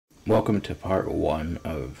Welcome to part 1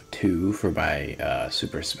 of 2 for my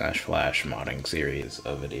Super Smash Flash modding series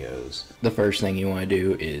of videos. The first thing you want to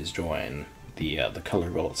do is join the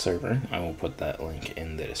Color Vault server. I will put that link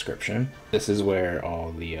in the description. This is where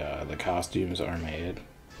all the costumes are made.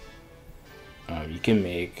 You can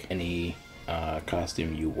make any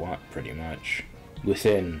costume you want, pretty much,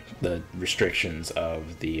 within the restrictions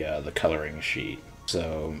of the coloring sheet.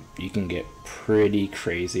 So you can get pretty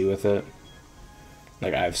crazy with it.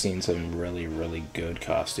 Like, I've seen some really good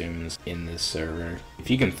costumes in this server. If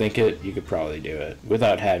you can think it, you could probably do it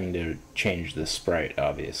without having to change the sprite,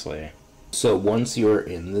 obviously. So once you're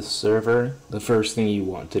in this server, the first thing you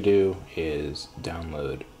want to do is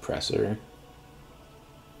download Presser.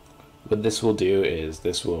 What this will do is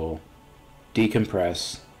this will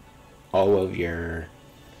decompress all of your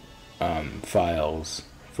files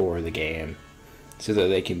for the game, so that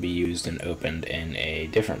they can be used and opened in a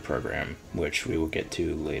different program, which we will get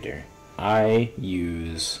to later. I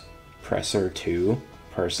use Presser 2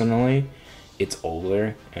 personally. It's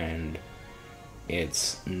older and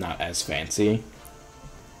it's not as fancy,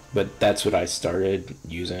 but that's what I started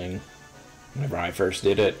using whenever I first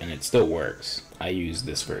did it, and it still works. I use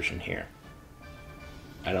this version here.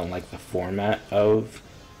 I don't like the format of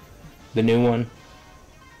the new one,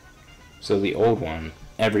 so the old one,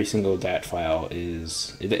 every single DAT file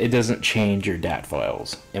it doesn't change your DAT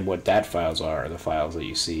files. And what DAT files are the files that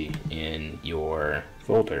you see in your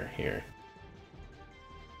folder here.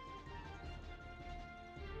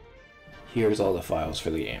 Here's all the files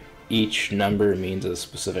for the game. Each number means a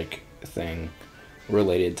specific thing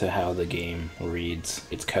related to how the game reads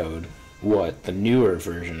its code. What the newer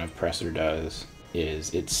version of Presser does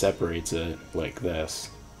is it separates it like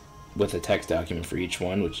this, with a text document for each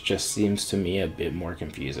one, which just seems to me a bit more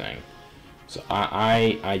confusing. So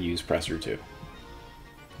I use Presser 2.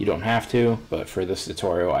 You don't have to, but for this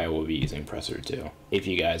tutorial I will be using Presser 2. If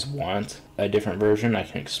you guys want a different version, I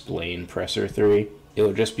can explain Presser 3. It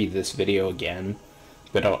will just be this video again,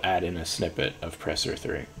 but I'll add in a snippet of Presser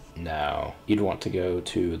 3. Now, you'd want to go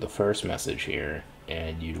to the first message here,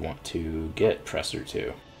 and you'd want to get Presser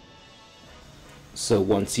 2. So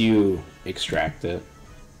once you extract it,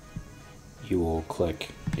 you will click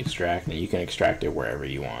extract, and you can extract it wherever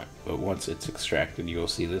you want. But once it's extracted, you will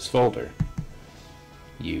see this folder.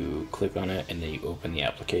 You click on it and then you open the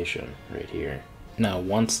application right here. Now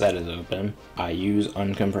once that is open, I use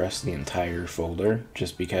uncompress the entire folder,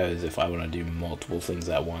 just because if I want to do multiple things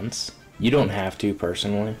at once. You don't have to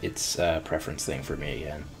personally, it's a preference thing for me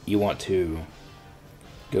again. You want to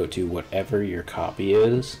go to whatever your copy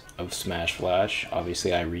is of Smash Flash.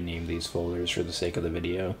 Obviously I renamed these folders for the sake of the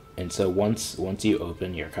video. And so once you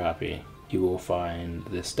open your copy, you will find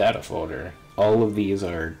this data folder. All of these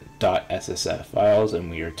are .ssf files, and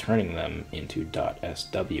we are turning them into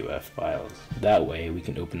 .swf files. That way we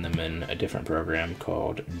can open them in a different program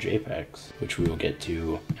called JPEXS, which we will get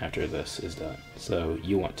to after this is done. So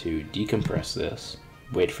you want to decompress this,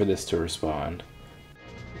 wait for this to respond.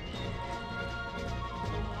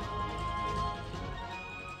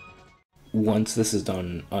 Once this is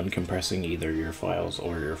done uncompressing either your files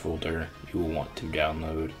or your folder, you will want to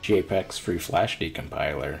download JPEXS Free Flash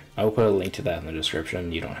Decompiler. I will put a link to that in the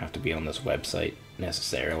description. You don't have to be on this website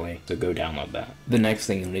necessarily, so go download that. The next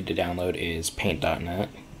thing you'll need to download is paint.net.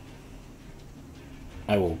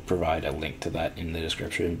 I will provide a link to that in the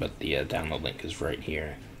description, but the download link is right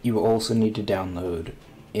here. You will also need to download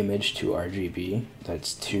image to RGB.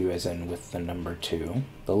 That's 2 as in with the number 2.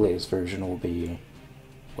 The latest version will be,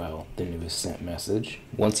 well, the newest sent message.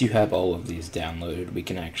 Once you have all of these downloaded, we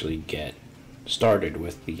can actually get started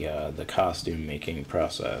with the costume making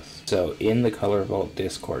process. So in the Color Vault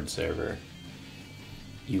Discord server,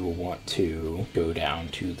 you will want to go down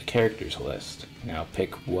to the characters list. Now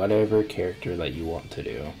pick whatever character that you want to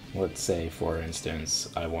do. Let's say, for instance,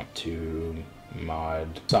 I want to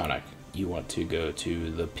mod Sonic. You want to go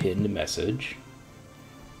to the pinned message.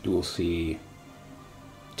 You will see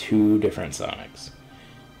 2 different Sonics.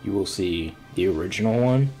 You will see the original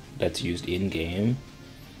one that's used in-game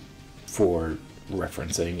for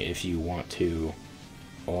referencing if you want to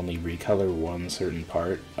only recolor one certain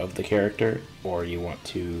part of the character, or you want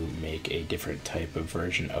to make a different type of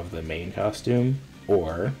version of the main costume,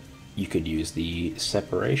 or you could use the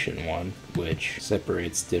separation one, which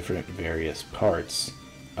separates different various parts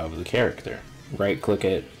of the character. Right-click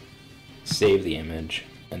it, save the image,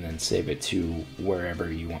 and then save it to wherever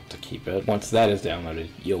you want to keep it. Once that is downloaded,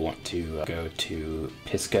 you'll want to go to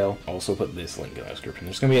Piskel. Also put this link in the description.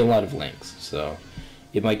 There's going to be a lot of links, so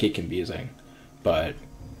it might get confusing, but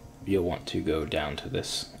you'll want to go down to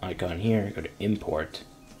this icon here, go to Import,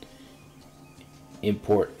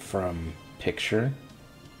 import from picture,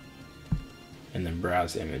 and then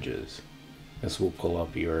browse images. This will pull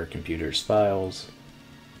up your computer's files,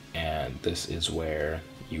 and this is where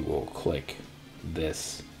you will click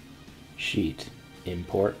this sheet,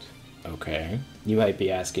 import. Okay. You might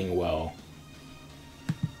be asking, well,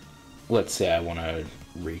 let's say I want to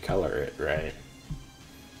recolor it, right?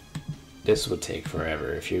 This would take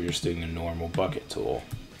forever if you're just doing a normal bucket tool.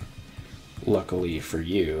 Luckily for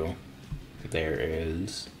you, there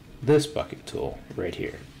is this bucket tool right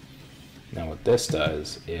here. Now what this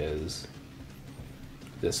does is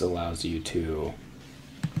this allows you to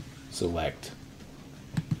select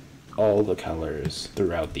all the colors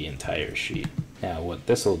throughout the entire sheet. Now what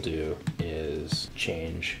this will do is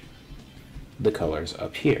change the colors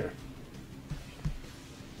up here.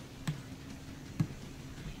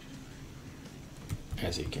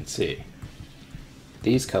 As you can see,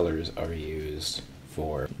 these colors are used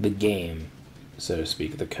for the game, so to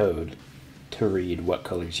speak, the code, to read what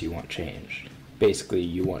colors you want changed. Basically,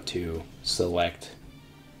 you want to select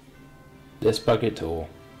this bucket tool.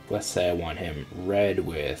 Let's say I want him red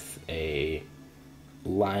with a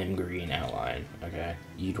lime green outline, okay?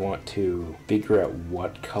 You'd want to figure out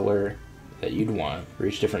what color that you'd want for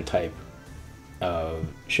each different type of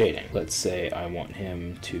shading. Let's say I want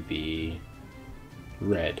him to be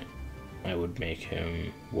red. I would make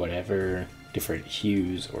him whatever different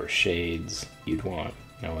hues or shades you'd want.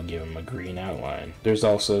 I will give him a green outline. There's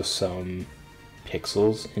also some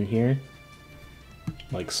pixels in here,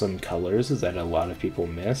 like some colors that a lot of people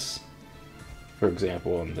miss. For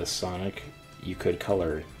example, in this Sonic, you could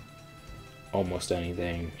color almost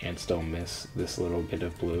anything and still miss this little bit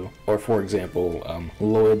of blue. Or for example,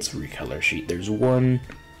 Lloyd's recolor sheet. There's one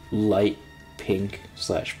light pink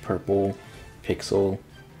 / purple pixel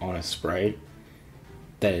on a sprite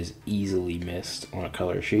that is easily missed on a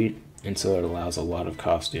color sheet, and so it allows a lot of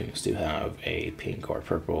costumes to have a pink or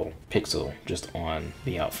purple pixel just on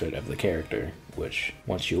the outfit of the character, which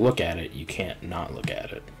once you look at it, you can't not look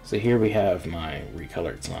at it. So here we have my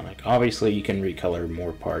recolored Sonic. Obviously you can recolor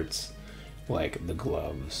more parts like the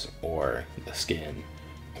gloves or the skin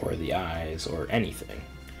or the eyes or anything.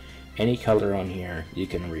 Any color on here you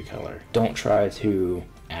can recolor. Don't try to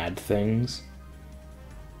add things.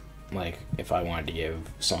 Like if I wanted to give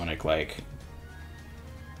Sonic like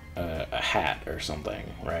a hat or something,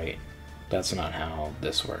 right? That's not how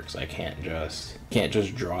this works. I can't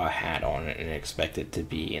just draw a hat on it and expect it to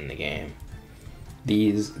be in the game.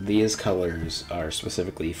 These colors are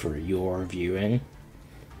specifically for your viewing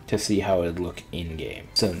to see how it would look in game.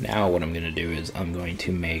 So now what I'm going to do is I'm going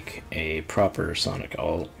to make a proper Sonic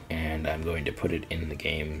alt and I'm going to put it in the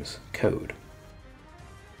game's code.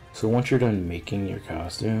 So once you're done making your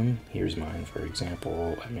costume, here's mine for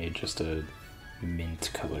example, I made just a mint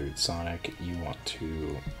colored Sonic. You want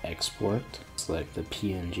to export, select the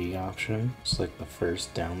PNG option, select the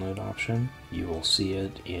first download option. You will see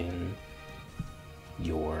it in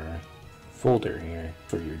your folder here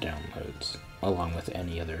for your downloads, along with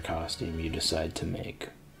any other costume you decide to make.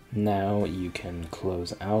 Now you can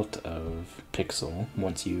close out of Pixel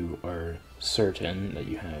once you are certain that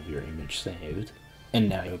you have your image saved. And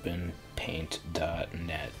now open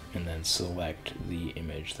paint.net and then select the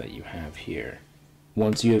image that you have here.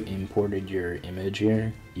 Once you have imported your image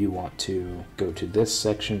here, you want to go to this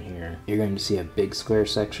section here. You're going to see a big square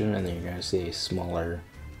section and then you're going to see a smaller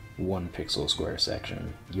 1 pixel square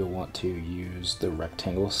section. You'll want to use the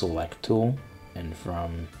rectangle select tool, and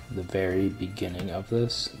from the very beginning of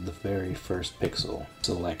this, the very first pixel,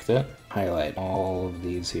 select it, highlight all of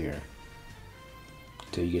these here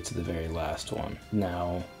till you get to the very last one.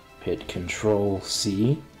 Now hit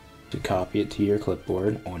Control-C to copy it to your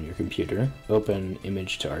clipboard on your computer. Open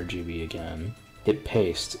image to RGB again. Hit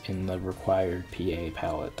paste in the required PA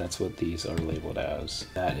palette. That's what these are labeled as.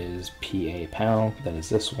 That is PA Pal, that is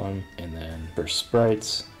this one. And then for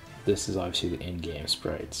sprites, this is obviously the in-game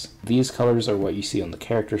sprites. These colors are what you see on the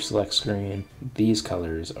character select screen. These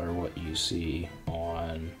colors are what you see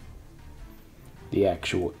on the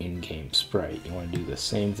actual in-game sprite. You want to do the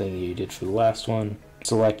same thing that you did for the last one.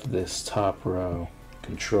 Select this top row,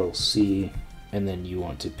 Control-C, and then you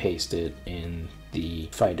want to paste it in the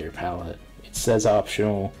fighter palette. It says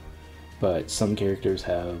optional, but some characters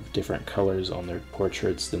have different colors on their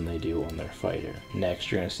portraits than they do on their fighter.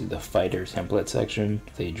 Next, you're going to see the fighter template section,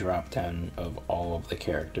 the drop down of all of the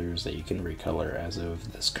characters that you can recolor as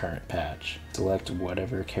of this current patch. Select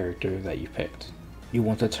whatever character that you picked. You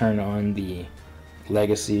want to turn on the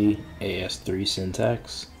legacy AS3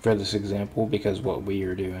 syntax for this example, because what we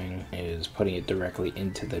are doing is putting it directly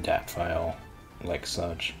into the DAT file like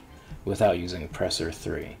such without using Presser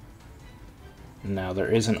 3. Now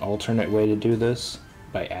there is an alternate way to do this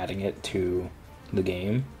by adding it to the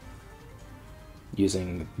game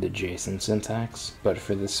using the JSON syntax, but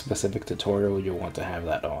for this specific tutorial you'll want to have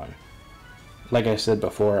that on. Like I said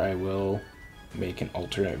before, I will make an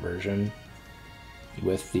alternate version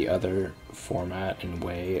with the other format and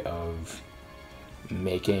way of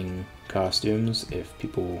making costumes if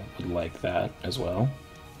people would like that as well.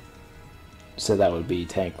 So that would be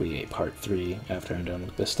technically a part 3 after I'm done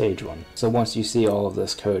with the stage 1. So once you see all of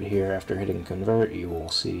this code here after hitting convert, you will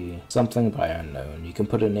see something by unknown. You can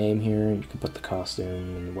put a name here, you can put the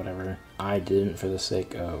costume and whatever. I didn't for the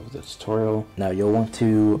sake of the tutorial. Now you'll want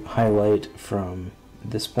to highlight from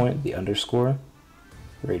this point, the underscore,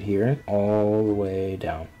 right here, all the way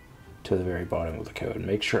down to the very bottom of the code.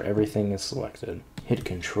 Make sure everything is selected. Hit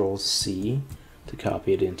Control-C to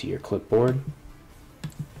copy it into your clipboard.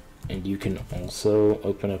 And you can also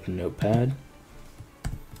open up Notepad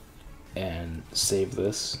and save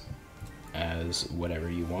this as whatever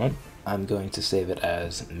you want. I'm going to save it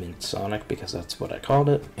as Mint Sonic because that's what I called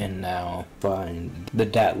it. And now find the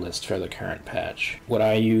DAT list for the current patch. What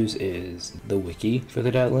I use is the wiki for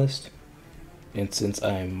the DAT list. And since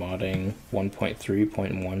I'm modding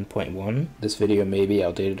 1.3.1.1, this video may be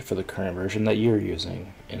outdated for the current version that you're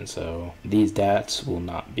using. And so these DATs will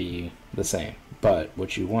not be the same. But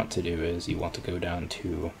what you want to do is you want to go down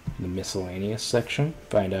to the miscellaneous section,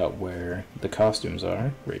 find out where the costumes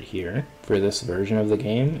are, right here. For this version of the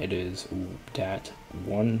game, it is DAT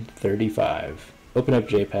 135. Open up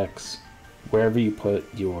JPEXS, wherever you put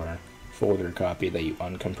your folder copy that you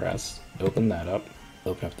uncompressed, open that up,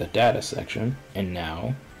 open up the data section, and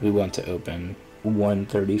now we want to open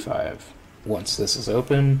 135. Once this is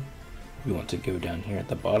open, we want to go down here at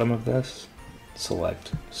the bottom of this,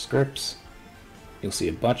 select scripts. You'll see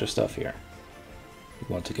a bunch of stuff here. You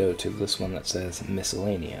want to go to this one that says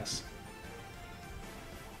miscellaneous.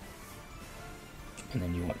 And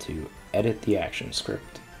then you want to edit the action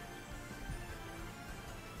script.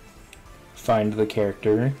 Find the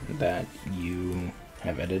character that you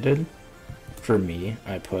have edited. For me,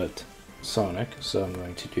 I put Sonic, so I'm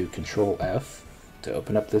going to do Control F to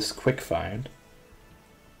open up this quick find.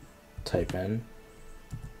 Type in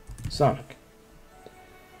Sonic.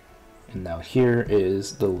 And now here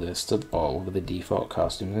is the list of all of the default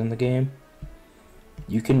costumes in the game.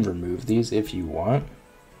 You can remove these if you want,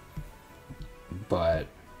 but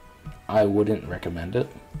I wouldn't recommend it.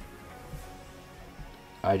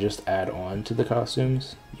 I just add on to the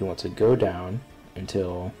costumes. You want to go down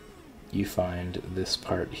until you find this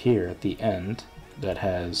part here at the end that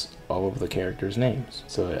has all of the characters' names.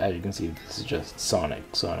 So as you can see, this is just Sonic,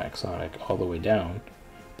 Sonic, Sonic, all the way down.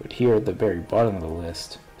 But here at the very bottom of the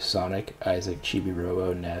list, Sonic, Isaac, Chibi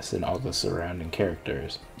Robo, Ness, and all the surrounding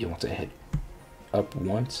characters. You want to hit up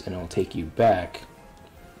once and it'll take you back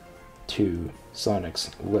to Sonic's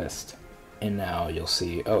list. And now you'll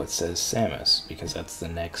see, oh, it says Samus, because that's the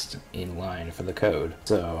next in line for the code.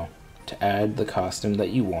 So to add the costume that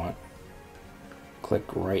you want, click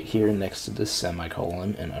right here next to this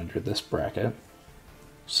semicolon and under this bracket,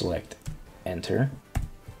 select Enter,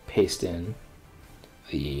 paste in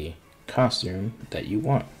the costume that you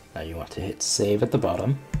want. Now you want to hit save at the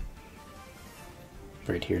bottom,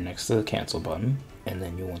 right here next to the cancel button, and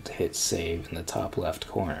then you want to hit save in the top left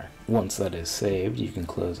corner. Once that is saved, you can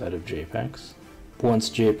close out of JPEX. Once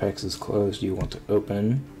JPEX is closed, you want to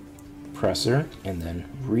open Presser and then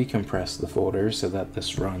recompress the folder so that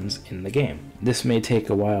this runs in the game. This may take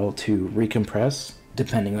a while to recompress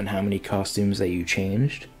depending on how many costumes that you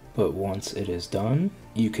changed. But once it is done,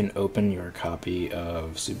 you can open your copy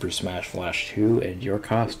of Super Smash Flash 2 and your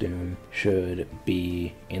costume should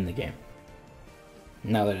be in the game.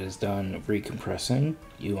 Now that it is done recompressing,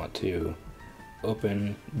 you want to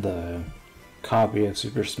open the copy of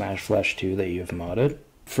Super Smash Flash 2 that you've modded.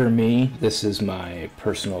 For me, this is my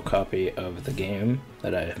personal copy of the game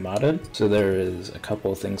that I have modded, so there is a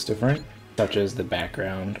couple of things different, such as the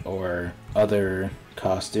background or other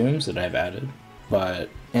costumes that I've added. But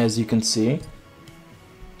as you can see,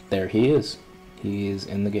 there he is. He is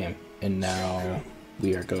in the game. And now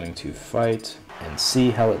we are going to fight and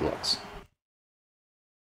see how it looks.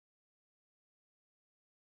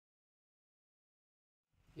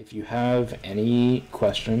 If you have any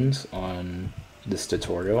questions on this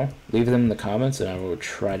tutorial, leave them in the comments and I will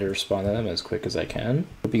try to respond to them as quick as I can.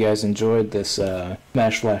 Hope you guys enjoyed this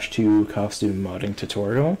Smash Flash 2 costume modding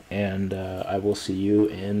tutorial, and I will see you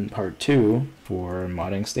in part 2 for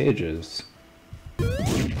modding stages.